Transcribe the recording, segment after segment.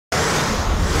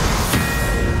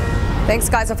Thanks,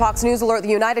 guys. A Fox News alert: the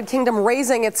United Kingdom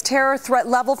raising its terror threat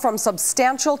level from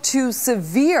substantial to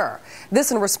severe.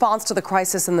 This in response to the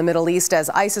crisis in the Middle East as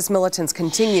ISIS militants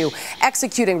continue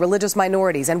executing religious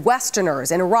minorities and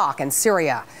Westerners in Iraq and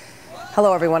Syria.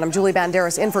 Hello, everyone. I'm Julie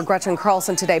Banderas in for Gretchen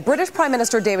Carlson today. British Prime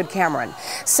Minister David Cameron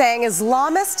saying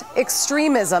Islamist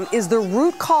extremism is the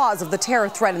root cause of the terror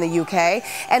threat in the UK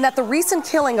and that the recent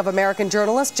killing of American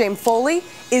journalist James Foley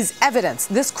is evidence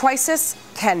this crisis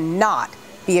cannot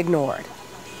be ignored.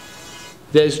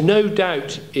 There's no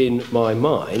doubt in my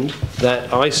mind that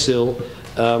ISIL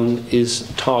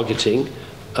is targeting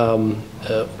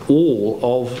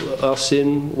all of us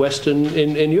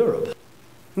in Europe.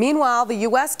 Meanwhile, the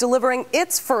U.S. delivering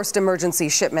its first emergency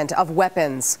shipment of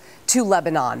weapons to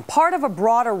Lebanon, part of a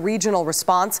broader regional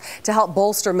response to help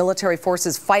bolster military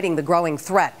forces fighting the growing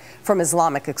threat from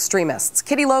Islamic extremists.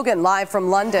 Kitty Logan live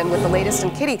from London with the latest.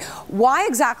 And Kitty, why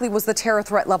exactly was the terror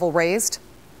threat level raised?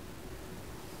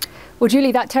 Well,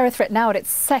 Julie, that terror threat now at its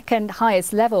second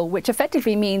highest level, which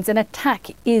effectively means an attack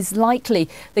is likely.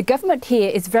 The government here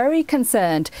is very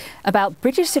concerned about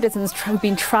British citizens who've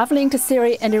been travelling to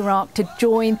Syria and Iraq to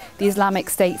join the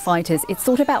Islamic State fighters. It's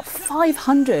thought about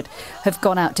 500 have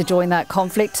gone out to join that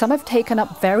conflict. Some have taken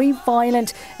up very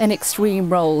violent and extreme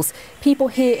roles. People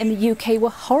here in the UK were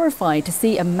horrified to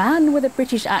see a man with a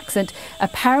British accent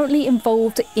apparently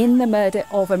involved in the murder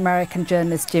of American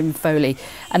journalist Jim Foley.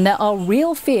 And there are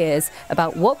real fears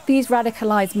about what these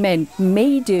radicalised men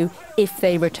may do if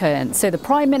they return. So the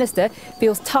Prime Minister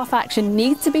feels tough action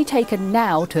needs to be taken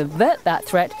now to avert that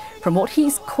threat from what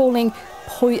he's calling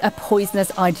a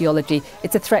poisonous ideology.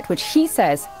 It's a threat which he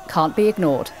says can't be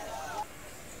ignored.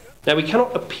 Now, we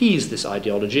cannot appease this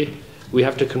ideology. We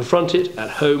have to confront it at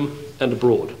home and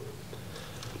abroad.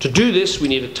 To do this, we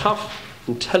need a tough,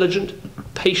 intelligent,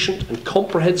 patient and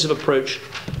comprehensive approach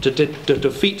to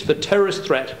defeat the terrorist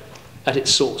threat at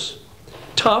its source.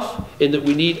 Tough in that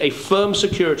we need a firm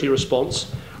security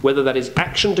response, whether that is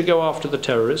action to go after the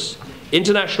terrorists,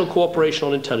 international cooperation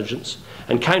on intelligence,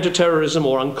 and counter-terrorism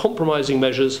or uncompromising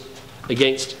measures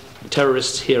against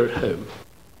terrorists here at home.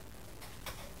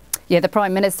 Yeah, the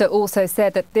Prime Minister also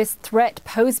said that this threat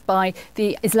posed by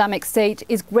the Islamic State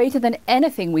is greater than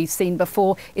anything we've seen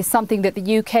before, is something that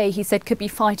the UK, he said, could be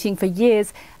fighting for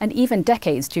years and even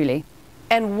decades, Julie.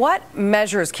 And what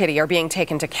measures, Kitty, are being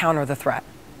taken to counter the threat?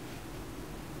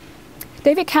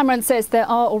 David Cameron says there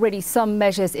are already some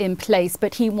measures in place,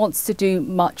 but he wants to do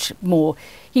much more.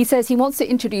 He says he wants to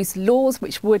introduce laws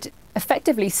which would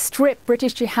effectively strip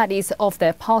British jihadis of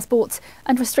their passports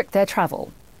and restrict their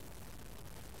travel.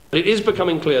 It is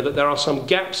becoming clear that there are some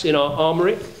gaps in our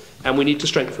armoury and we need to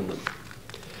strengthen them.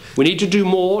 We need to do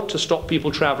more to stop people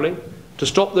travelling, to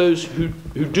stop those who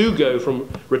do go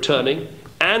from returning,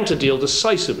 and to deal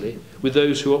decisively with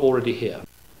those who are already here.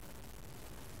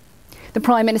 The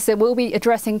Prime Minister will be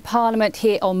addressing Parliament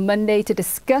here on Monday to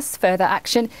discuss further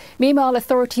action. Meanwhile,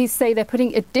 authorities say they're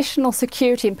putting additional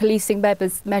security and policing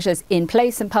measures in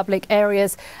place in public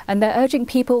areas, and they're urging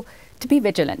people to be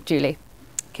vigilant, Julie.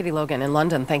 Kitty Logan in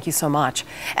London, thank you so much.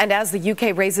 And as the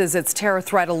UK raises its terror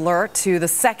threat alert to the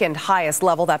second highest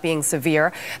level, that being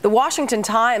severe, the Washington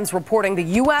Times reporting the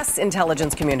U.S.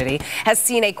 intelligence community has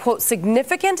seen a, quote,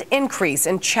 significant increase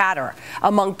in chatter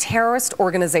among terrorist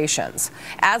organizations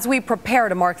as we prepare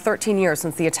to mark 13 years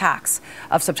since the attacks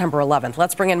of September 11th.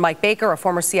 Let's bring in Mike Baker, a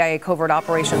former CIA covert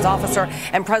operations officer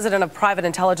and president of private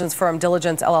intelligence firm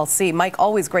Diligence LLC. Mike,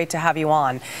 always great to have you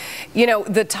on. You know,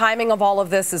 the timing of all of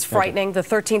this is frightening.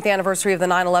 The 13th anniversary of the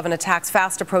 9/11 attacks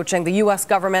fast approaching. The U.S.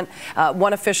 government,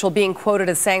 one official being quoted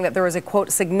as saying that there is a,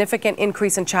 quote, significant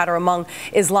increase in chatter among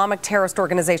Islamic terrorist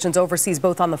organizations overseas,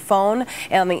 both on the phone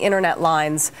and on the internet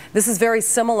lines. This is very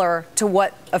similar to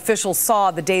what officials saw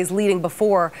the days leading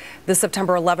before the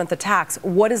September 11th attacks.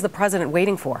 What is the president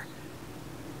waiting for?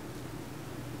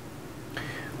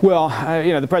 Well,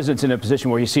 you know, the president's in a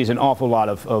position where he sees an awful lot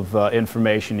of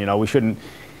information. You know, we shouldn't.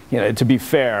 You know, to be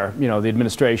fair, you know, the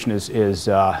administration is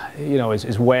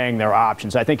weighing their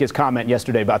options. I think his comment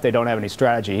yesterday about they don't have any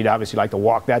strategy, he'd obviously like to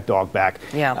walk that dog back.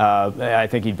 Yeah. I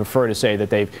think he'd prefer to say that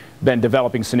they've been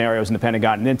developing scenarios in the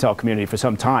Pentagon and intel community for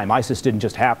some time. ISIS didn't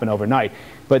just happen overnight.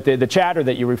 But the chatter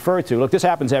that you refer to, look, this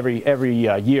happens every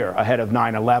year ahead of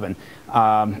 9/11,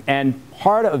 and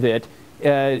part of it.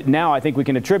 Now I think we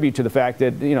can attribute to the fact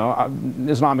that, you know,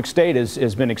 Islamic State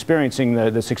has been experiencing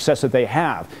the success that they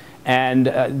have. And,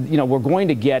 you know, we're going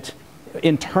to get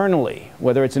internally,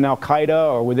 whether it's in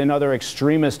Al-Qaeda or within other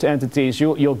extremist entities,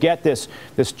 you'll get this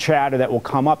chatter that will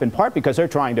come up, in part because they're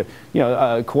trying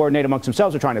to coordinate amongst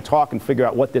themselves. They're trying to talk and figure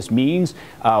out what this means.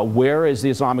 Where is the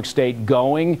Islamic State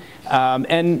going?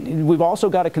 And we've also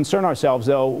got to concern ourselves,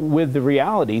 though, with the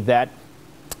reality that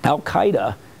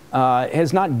Al-Qaeda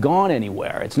has not gone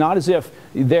anywhere. It's not as if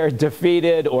they're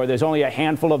defeated or there's only a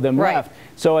handful of them left.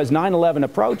 So as 9/11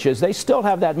 approaches, they still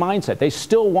have that mindset. They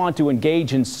still want to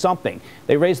engage in something.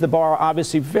 They raised the bar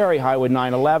obviously very high with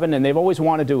 9/11, and they've always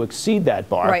wanted to exceed that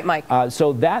bar. Right, Mike.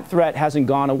 So that threat hasn't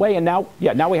gone away, and now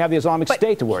we have the Islamic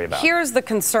State to worry about. Here's the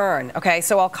concern, okay?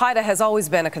 So Al-Qaeda has always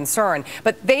been a concern,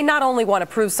 but they not only want to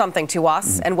prove something to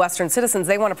us and Western citizens,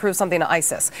 they want to prove something to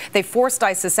ISIS. They forced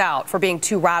ISIS out for being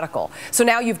too radical. So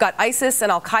now you've got ISIS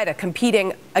and Al-Qaeda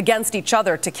competing against each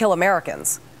other to kill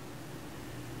Americans.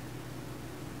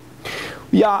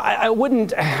 Yeah, I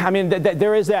wouldn't. I mean,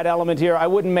 there is that element here. I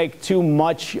wouldn't make too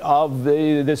much of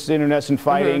this internecine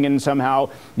fighting, and somehow,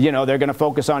 they're going to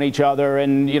focus on each other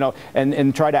and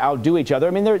and try to outdo each other.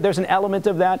 I mean, there's an element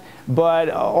of that, but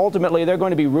ultimately they're going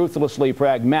to be ruthlessly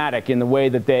pragmatic in the way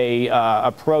that they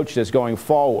approach this going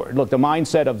forward. Look, the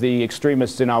mindset of the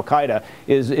extremists in Al-Qaeda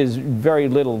is very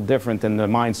little different than the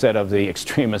mindset of the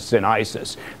extremists in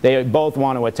ISIS. They both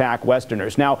want to attack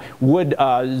Westerners. Now, would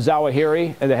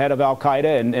Zawahiri, the head of Al-Qaeda,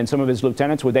 and some of his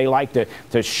lieutenants, would they like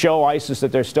to show ISIS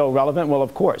that they're still relevant? Well,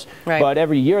 of course. Right. But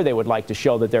every year they would like to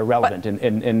show that they're relevant,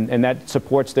 and that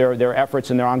supports their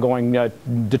efforts and their ongoing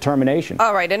determination.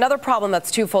 All right, another problem that's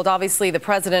twofold. Obviously, the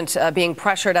president being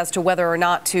pressured as to whether or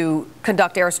not to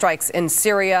conduct airstrikes in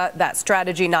Syria. That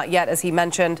strategy, not yet, as he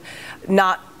mentioned,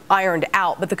 not ironed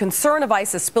out, but the concern of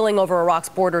ISIS spilling over Iraq's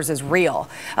borders is real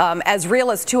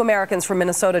as 2 Americans from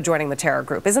Minnesota joining the terror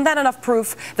group. Isn't that enough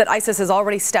proof that ISIS has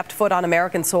already stepped foot on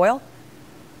American soil?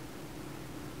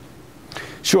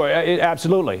 Sure,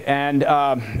 absolutely. And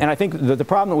I think the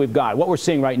problem that we've got, what we're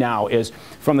seeing right now is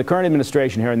from the current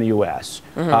administration here in the U.S.,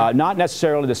 not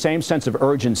necessarily the same sense of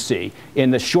urgency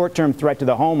in the short-term threat to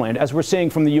the homeland as we're seeing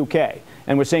from the U.K.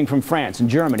 and we're seeing from France and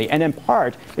Germany. And in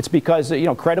part, it's because,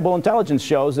 credible intelligence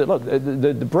shows that, look,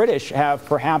 the British have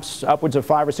perhaps upwards of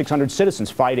 500 or 600 citizens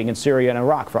fighting in Syria and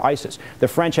Iraq for ISIS. The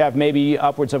French have maybe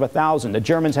upwards of 1,000. The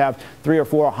Germans have 300 or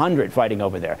 400 fighting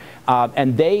over there.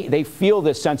 And they feel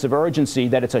this sense of urgency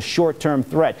that it's a short-term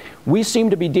threat. We seem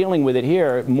to be dealing with it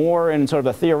here more in sort of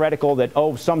a theoretical that,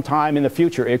 sometime in the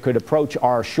future it could approach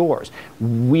our shores.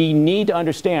 We need to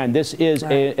understand this is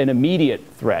an immediate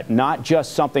threat, not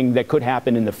just something that could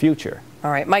happen in the future.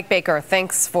 All right, Mike Baker,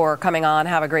 thanks for coming on.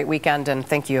 Have a great weekend, and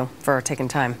thank you for taking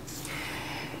time.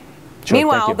 Sure,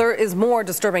 Meanwhile, there is more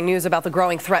disturbing news about the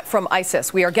growing threat from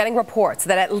ISIS. We are getting reports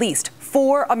that at least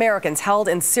 4 Americans held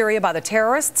in Syria by the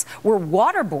terrorists were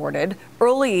waterboarded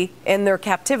early in their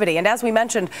captivity. And as we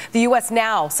mentioned, the U.S.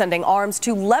 now sending arms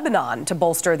to Lebanon to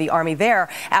bolster the army there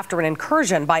after an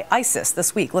incursion by ISIS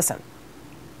this week. Listen.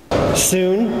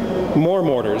 Soon, more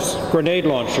mortars, grenade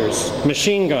launchers,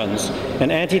 machine guns,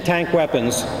 and anti-tank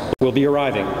weapons will be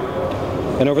arriving.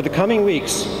 And over the coming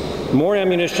weeks, more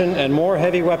ammunition and more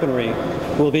heavy weaponry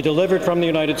will be delivered from the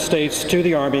United States to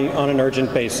the Army on an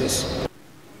urgent basis.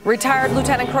 Retired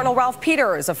Lieutenant Colonel Ralph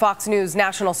Peters, a Fox News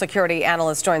national security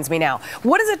analyst, joins me now.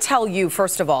 What does it tell you,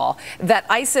 first of all, that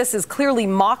ISIS is clearly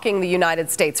mocking the United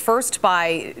States, first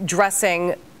by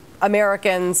dressing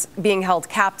Americans being held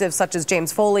captive, such as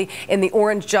James Foley, in the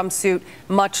orange jumpsuit,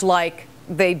 much like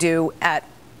they do at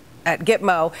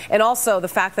Gitmo, and also the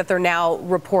fact that there are now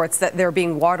reports that they're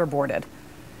being waterboarded?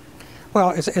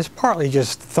 Well, it's partly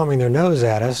just thumbing their nose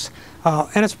at us,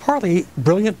 and it's partly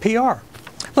brilliant PR.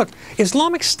 Look,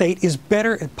 Islamic State is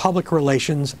better at public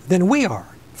relations than we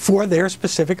are for their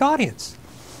specific audience.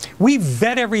 We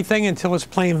vet everything until it's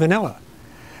plain vanilla.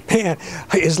 Man,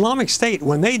 Islamic State,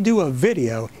 when they do a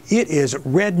video, it is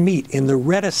red meat in the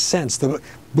reddest sense, the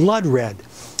blood red.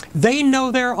 They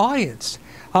know their audience.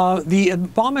 The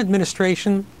Obama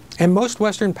administration and most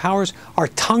Western powers are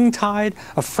tongue-tied,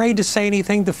 afraid to say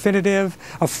anything definitive,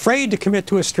 afraid to commit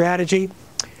to a strategy.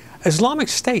 Islamic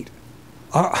State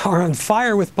are on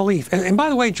fire with belief. And by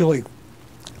the way, Julie,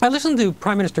 I listened to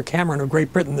Prime Minister Cameron of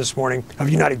Great Britain this morning, of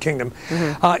United Kingdom.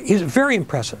 He's very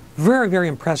impressive, very, very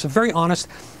impressive, very honest.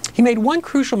 He made one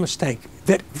crucial mistake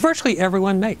that virtually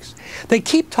everyone makes. They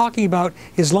keep talking about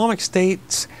Islamic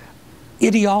State's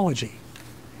ideology.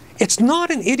 It's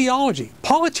not an ideology.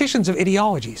 Politicians have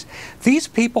ideologies. These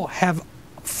people have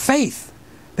faith.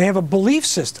 They have a belief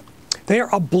system. They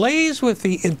are ablaze with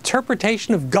the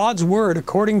interpretation of God's word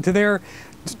according to their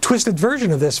twisted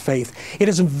version of this faith. It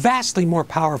is vastly more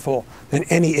powerful than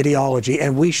any ideology,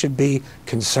 and we should be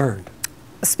concerned.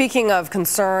 Speaking of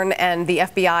concern and the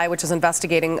FBI, which is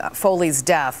investigating Foley's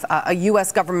death, a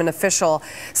U.S. government official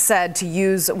said to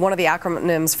use one of the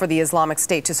acronyms for the Islamic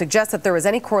State to suggest that there is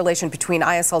any correlation between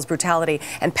ISL's brutality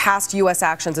and past U.S.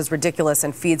 actions is ridiculous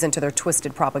and feeds into their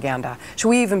twisted propaganda. Should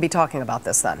we even be talking about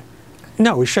this then?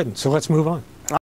 No, we shouldn't. So let's move on.